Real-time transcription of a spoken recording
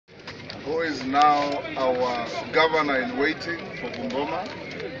who is now our governor-in-waiting for Bungoma,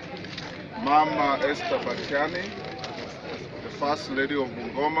 Mama Esther Batiani, the First Lady of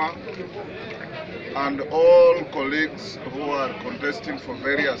Bungoma, and all colleagues who are contesting for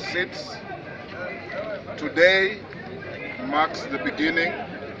various seats. Today marks the beginning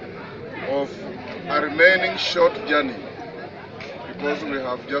of a remaining short journey, because we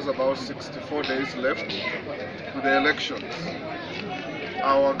have just about 64 days left to the elections.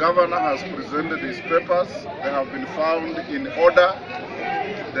 Our governor has presented his papers. They have been found in order.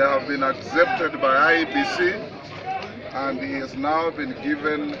 They have been accepted by IEBC, and he has now been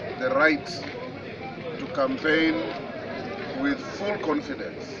given the right to campaign with full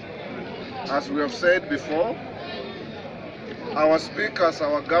confidence. As we have said before, our speakers,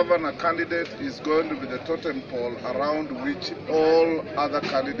 our governor candidate is going to be the totem pole around which all other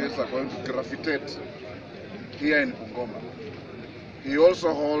candidates are going to gravitate here in Bungoma. He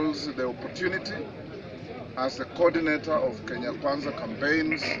also holds the opportunity as the coordinator of Kenya Kwanza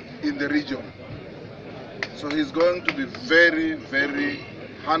campaigns in the region. So he's going to be very, very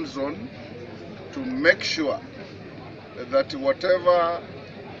hands-on to make sure that whatever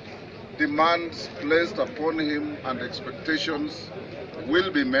demands placed upon him and expectations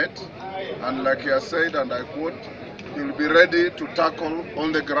will be met, and like he has said, and I quote, he'll be ready to tackle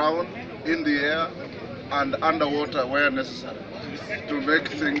on the ground, in the air, and underwater where necessary to make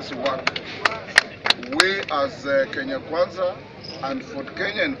things work. We as Kenya Kwanza, and for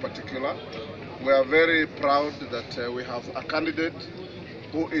Kenya in particular, we are very proud that we have a candidate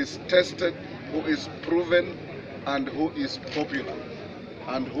who is tested, who is proven, and who is popular,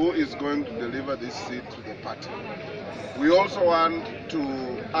 and who is going to deliver this seat to the party. We also want to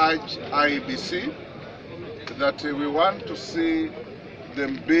urge IEBC that we want to see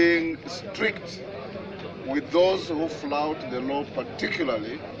them being strict with those who flout the law.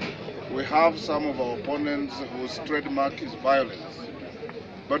 Particularly, we have some of our opponents whose trademark is violence.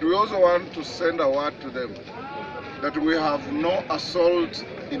 But we also want to send a word to them that we have no assault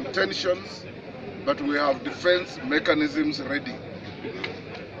intentions, but we have defense mechanisms ready.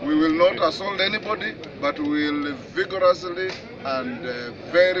 We will not assault anybody, but we will vigorously and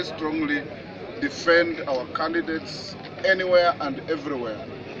very strongly defend our candidates anywhere and everywhere.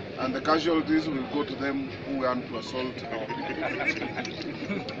 And the casualties will go to them who want to assault our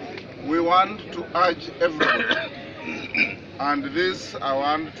people. We want to urge everybody, and this I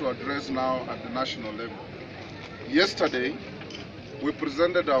want to address now at the national level. Yesterday, we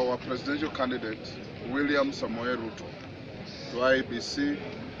presented our presidential candidate, William Samoei Ruto, to IEBC,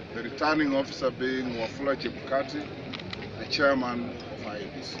 the returning officer being Wafula Chebukati, the chairman of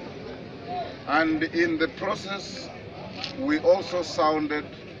IEBC. And in the process, we also sounded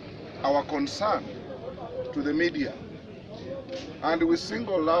our concern to the media. And we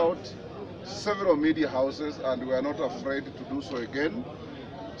singled out several media houses, and we are not afraid to do so again.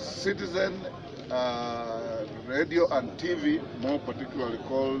 Citizen Radio and TV, more particularly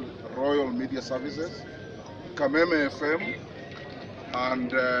called Royal Media Services, Kameme FM,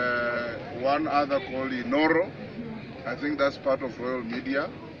 and one other called Inoro. I think that's part of Royal Media.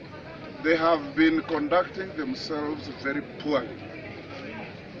 They have been conducting themselves very poorly.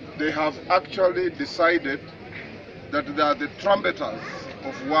 They have actually decided that they are the trumpeters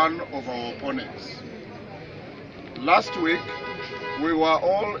of one of our opponents. Last week, we were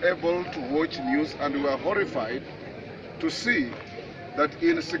all able to watch news, and we were horrified to see that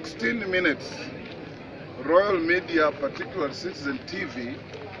in 16 minutes, Royal Media, particularly Citizen TV,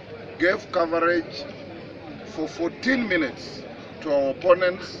 gave coverage for 14 minutes to our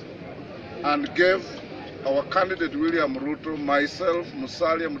opponents and gave our candidate William Ruto, myself,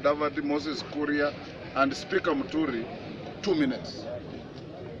 Musalia Mudavadi, Moses Kuria, and Speaker Muturi 2 minutes.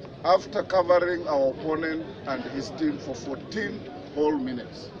 After covering our opponent and his team for 14 whole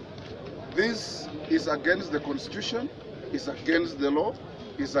minutes. This is against the Constitution, is against the law,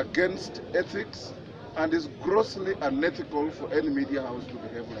 is against ethics, and is grossly unethical for any media house to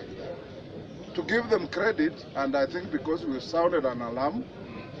behave like that. To give them credit, and I think because we sounded an alarm,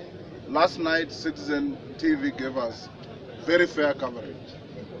 last night Citizen TV gave us very fair coverage.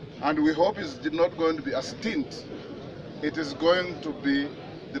 And we hope it's not going to be a stint. It is going to be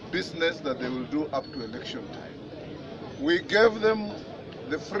the business that they will do up to election time. We gave them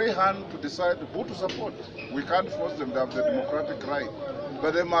the free hand to decide who to support. We can't force them, they have the democratic right.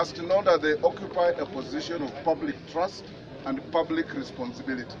 But they must know that they occupy a position of public trust and public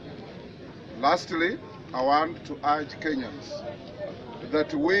responsibility. Lastly, I want to urge Kenyans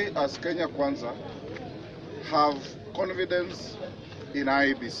that we as Kenya Kwanza have confidence in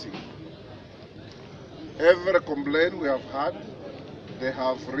IEBC. Every complaint we have had, they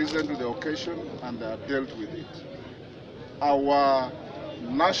have risen to the occasion and they have dealt with it. Our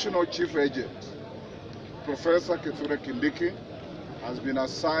National Chief Agent, Professor Kithure Kindiki, has been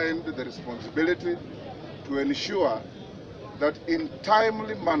assigned the responsibility to ensure that in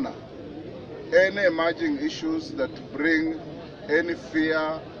timely manner, any emerging issues that bring any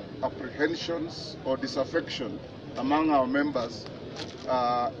fear, apprehensions, or disaffection among our members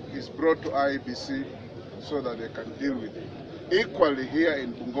is brought to IEBC so that they can deal with it. Equally here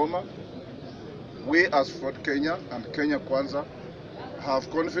in Bungoma, we as Fort Kenya and Kenya Kwanza have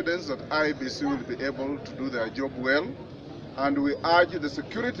confidence that IEBC will be able to do their job well, and we urge the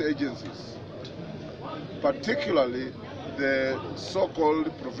security agencies, particularly the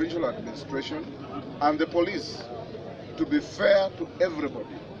so-called provincial administration and the police, to be fair to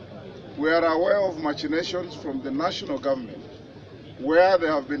everybody. We are aware of machinations from the national government where they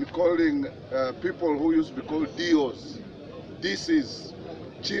have been calling people who used to be called DOs, DCs,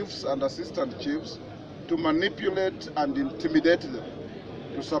 chiefs and assistant chiefs, to manipulate and intimidate them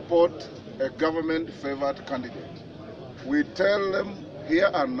to support a government-favored candidate. We tell them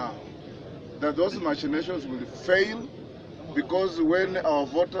here and now that those machinations will fail, because when our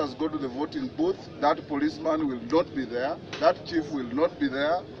voters go to the voting booth, that policeman will not be there, that chief will not be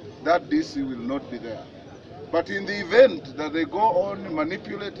there, that DC will not be there. But in the event that they go on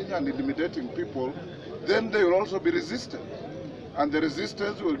manipulating and intimidating people, then they will also be resistant. And the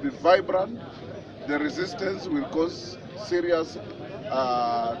resistance will be vibrant, the resistance will cause serious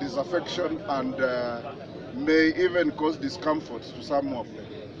disaffection and may even cause discomfort to some of them.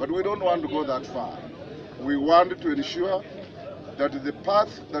 But we don't want to go that far. We want to ensure that the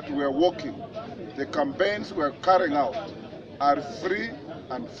path that we are walking, the campaigns we are carrying out, are free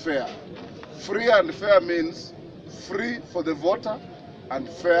and fair. Free and fair means free for the voter and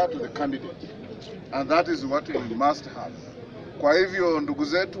fair to the candidate. And that is what we must have. Kwa hivyo ndugu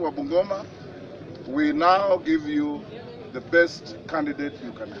zetu wa Bungoma, we now give you the best candidate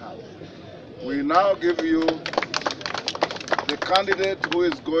you can have. We now give you the candidate who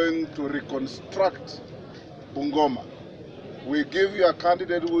is going to reconstruct Bungoma. We give you a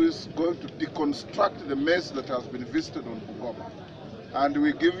candidate who is going to deconstruct the mess that has been visited on Bungoma. And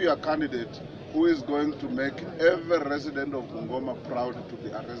we give you a candidate who is going to make every resident of Bungoma proud to be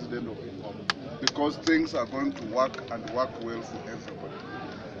a resident of Bungoma, because things are going to work and work well for everybody.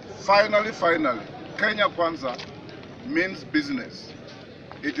 Finally, Kenya Kwanza means business.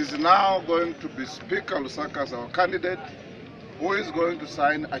 It is now going to be Speaker Lusaka as our candidate, who is going to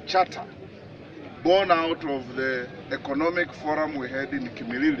sign a charter born out of the economic forum we had in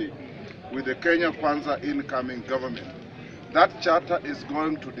Kimilili with the Kenya Kwanza incoming government. That charter is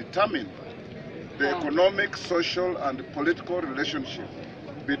going to determine the economic, social, and political relationship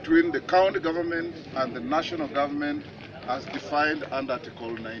between the county government and the national government as defined under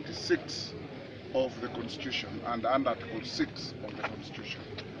Article 96 of the Constitution and under Article 6 of the Constitution.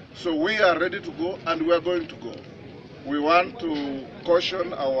 So we are ready to go, and we are going to go. We want to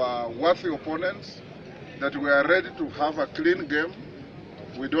caution our worthy opponents that we are ready to have a clean game.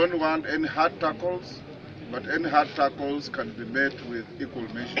 We don't want any hard tackles, but any hard tackles can be met with equal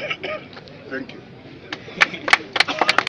measure. Thank you.